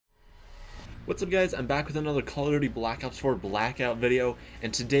What's up guys, I'm back with another Call of Duty Black Ops 4 Blackout video,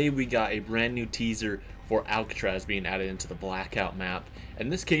 and today we got a brand new teaser for ALCATRAZ being added into the Blackout map. And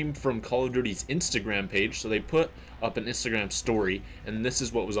this came from Call of Duty's Instagram page, so they put up an Instagram story, and this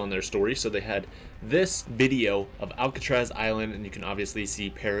is what was on their story. So they had this video of ALCATRAZ Island, and you can obviously see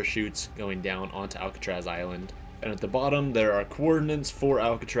parachutes going down onto ALCATRAZ Island. And at the bottom there are coordinates for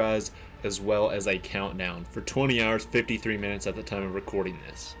ALCATRAZ, as well as a countdown for 20 hours, 53 minutes at the time of recording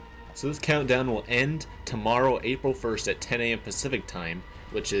this. So this countdown will end tomorrow, April 1st at 10 a.m. Pacific time,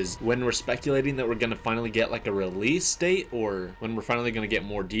 which is when we're speculating that we're going to finally get like a release date, or when we're finally going to get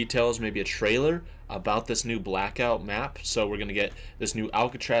more details, maybe a trailer about this new Blackout map. So we're going to get this new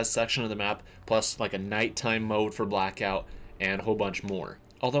ALCATRAZ section of the map, plus like a nighttime mode for Blackout, and a whole bunch more.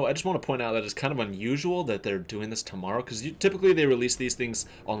 Although I just want to point out that it's kind of unusual that they're doing this tomorrow, because typically they release these things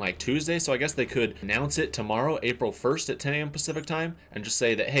on like Tuesday, so I guess they could announce it tomorrow, April 1st at 10 a.m. Pacific time, and just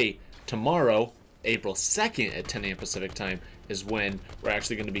say that, hey, tomorrow, April 2nd at 10 a.m. Pacific time is when we're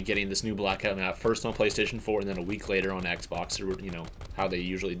actually going to be getting this new Blackout map, first on PlayStation 4 and then a week later on Xbox, or, you know, how they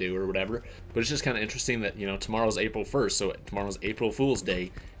usually do or whatever. But it's just kind of interesting that, you know, tomorrow's April 1st, so tomorrow's April Fool's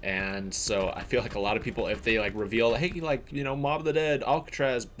Day, and so I feel like a lot of people, if they like reveal, hey, like, you know, Mob of the Dead,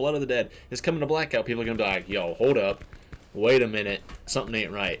 ALCATRAZ, Blood of the Dead is coming to Blackout, people are going to be like, yo, hold up, wait a minute, something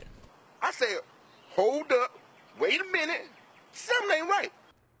ain't right. I said, hold up, wait a minute, something ain't right.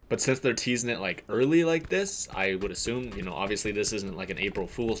 But since they're teasing it like early like this, I would assume, you know, obviously this isn't like an April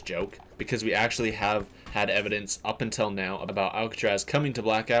Fool's joke, because we actually have had evidence up until now about ALCATRAZ coming to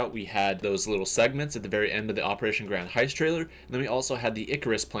Blackout. We had those little segments at the very end of the Operation Grand Heist trailer, and then we also had the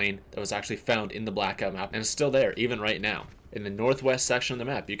Icarus plane that was actually found in the Blackout map, and it's still there even right now. In the northwest section of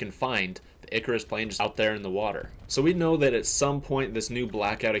the map, you can find the Icarus plane just out there in the water. So we know that at some point this new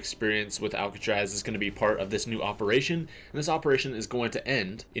Blackout experience with ALCATRAZ is going to be part of this new operation, and this operation is going to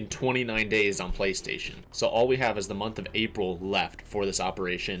end in 29 days on PlayStation. So all we have is the month of April left for this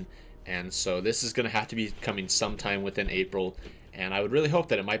operation, and so this is going to have to be coming sometime within April, and I would really hope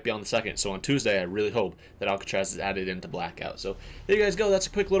that it might be on the 2nd. So on Tuesday, I really hope that ALCATRAZ is added into Blackout. So there you guys go. That's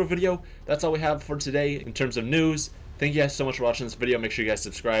a quick little video. That's all we have for today in terms of news. Thank you guys so much for watching this video. Make sure you guys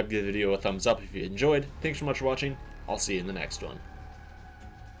subscribe, give the video a thumbs up if you enjoyed. Thanks so much for watching. I'll see you in the next one.